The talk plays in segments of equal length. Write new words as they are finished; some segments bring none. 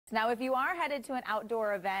Now, if you are headed to an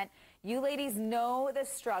outdoor event, you ladies know the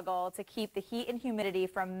struggle to keep the heat and humidity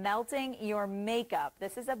from melting your makeup.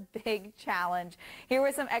 This is a big challenge. Here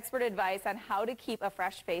was some expert advice on how to keep a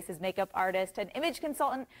fresh face as makeup artist and image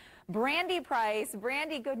consultant Brandy Price.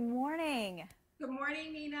 Brandy, good morning. Good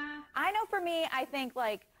morning, Nina. I know for me, I think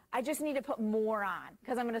like I just need to put more on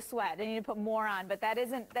because I'm going to sweat. I need to put more on, but that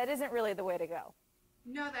isn't really the way to go.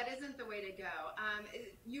 No, that isn't the way to go.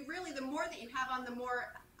 The more that you have on, the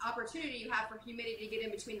more opportunity you have for humidity to get in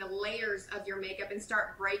between the layers of your makeup and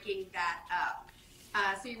start breaking that up.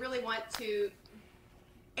 So you really want to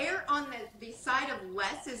err on the side of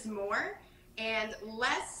less is more, and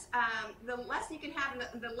less, the less you can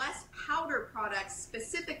have, the less powder products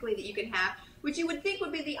specifically that you can have, which you would think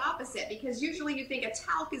would be the opposite, because usually you think a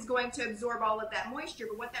talc is going to absorb all of that moisture,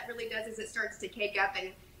 but what that really does is it starts to cake up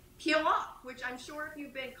and peel off, which I'm sure if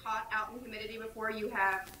you've been caught out in humidity before, you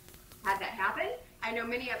have had that happen. I know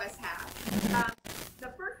many of us have. The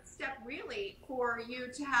first step really for you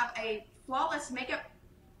to have a flawless makeup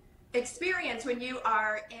experience when you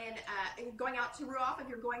are going out to Ruoff, if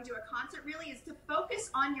you're going to a concert, really is to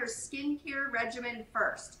focus on your skincare regimen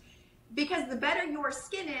first. Because the better your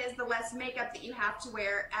skin is, the less makeup that you have to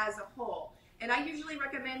wear as a whole. And I usually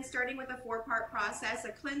recommend starting with a 4-part process: a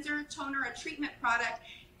cleanser, toner, a treatment product,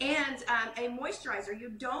 and a moisturizer. You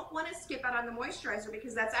don't want to skip out on the moisturizer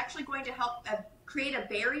because that's actually going to help create a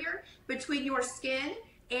barrier between your skin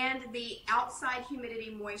and the outside humidity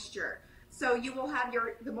moisture. So you will have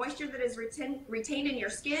the moisture that is retained in your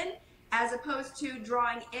skin, as opposed to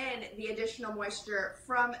drawing in the additional moisture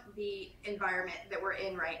from the environment that we're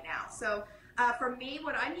in right now. So for me,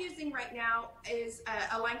 what I'm using right now is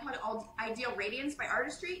a line called Ideal Radiance by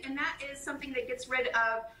Artistry, and that is something that gets rid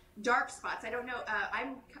of dark spots. I don't know,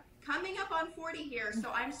 I'm coming up on 40 here,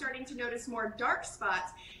 so I'm starting to notice more dark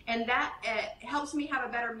spots, and that helps me have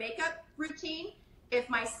a better makeup routine if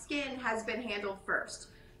my skin has been handled first.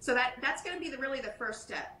 So that's going to be really the first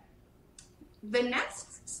step. The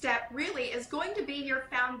next step really is going to be your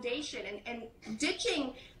foundation, and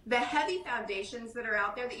ditching the heavy foundations that are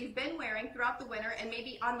out there that you've been wearing throughout the winter and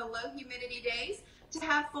maybe on the low humidity days to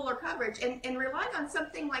have fuller coverage, and relying on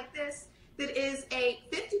something like this that is a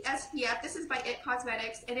 50 SPF. This is by IT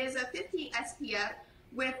Cosmetics. It is a 50 SPF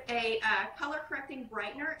with a color correcting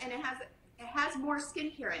brightener, and it has more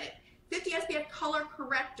skincare in it. 50 SPF color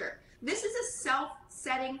corrector. This is a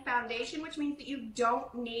self-setting foundation, which means that you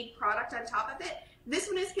don't need product on top of it. This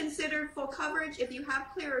one is considered full coverage. If you have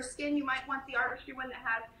clearer skin, you might want the Artistry one that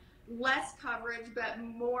has less coverage but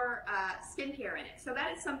more skincare in it. So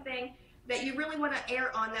that is something that you really want to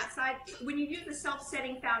err on that side. When you use the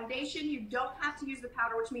self-setting foundation, you don't have to use the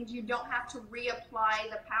powder, which means you don't have to reapply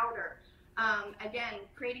the powder. Again,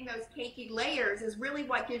 creating those cakey layers is really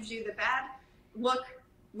what gives you the bad look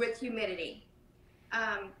with humidity.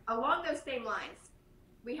 Along those same lines,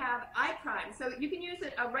 we have eye prime. So you can use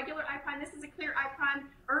a regular eye prime. This is a clear eye prime.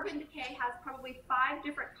 Urban Decay has probably 5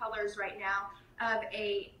 different colors right now of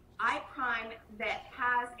a eye prime that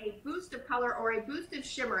has a boost of color or a boost of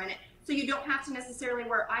shimmer in it, so you don't have to necessarily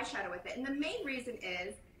wear eyeshadow with it. And the main reason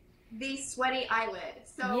is the sweaty eyelid.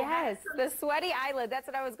 So yes, the sweaty eyelid. That's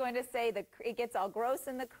what I was going to say. It gets all gross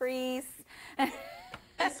in the crease.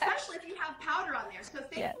 Especially if you have powder on there. So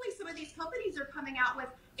thankfully, some of these companies are coming out with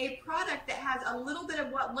a product that has a little bit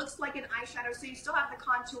of what looks like an eyeshadow, so you still have the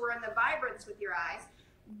contour and the vibrance with your eyes,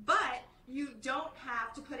 but you don't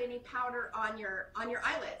have to put any powder on your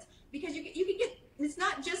eyelids, because you can get, it's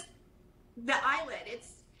not just the eyelid,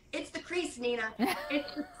 it's the crease, Nina.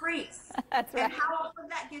 It's the crease. That's right. And how all of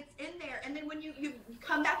that gets in there. And then when you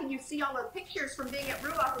come back and you see all the pictures from being at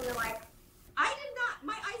Ruoff, and you're like,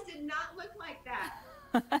 my eyes did not look like that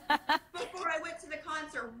before I went to the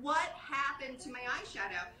concert. What happened to my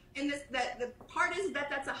eyeshadow? And the part is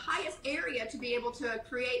that's the highest area to be able to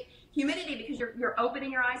create humidity, because you're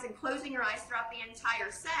opening your eyes and closing your eyes throughout the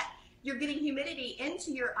entire set. You're getting humidity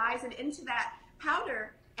into your eyes and into that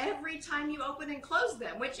powder every time you open and close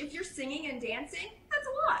them, which if you're singing and dancing, that's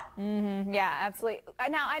a lot. Mm-hmm. Yeah, absolutely.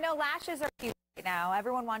 Now, I know lashes are huge right now.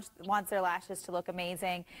 Everyone wants their lashes to look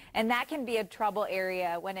amazing, and that can be a trouble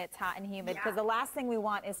area when it's hot and humid, because the last thing we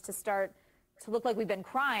want is to start to look like we've been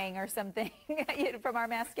crying or something from our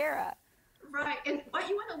mascara. Right, and what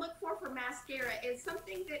you want to look for mascara is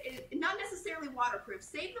something that is not necessarily waterproof.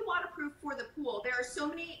 Save the waterproof for the pool. There are so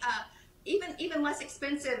many even less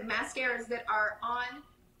expensive mascaras that are on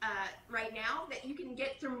right now that you can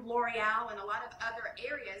get from L'Oreal and a lot of other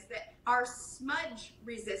areas that are smudge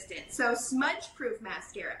resistant. So smudge proof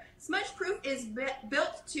mascara. Smudge proof is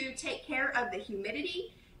built to take care of the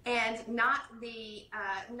humidity and not the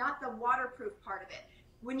waterproof part of it.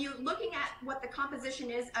 when you're looking at what the composition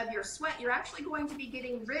is of your sweat, you're actually going to be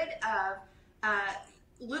getting rid of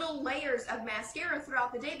little layers of mascara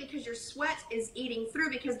throughout the day because your sweat is eating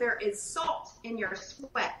through, because there is salt in your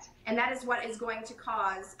sweat. And that is what is going to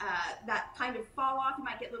cause that kind of fall off. You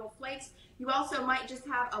might get little flakes. You also might just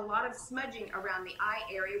have a lot of smudging around the eye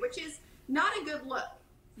area, which is not a good look.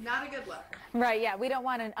 Not a good look. Right, yeah. We don't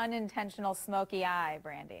want an unintentional smoky eye,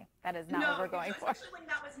 Brandy. That is not what we're going for. Especially when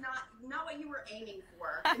that was not what you were aiming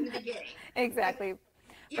for in the beginning. Exactly.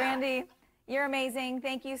 Yeah. Brandy, you're amazing.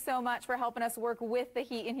 Thank you so much for helping us work with the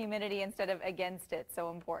heat and humidity instead of against it. So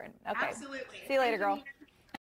important. Okay. Absolutely. See you later, girl.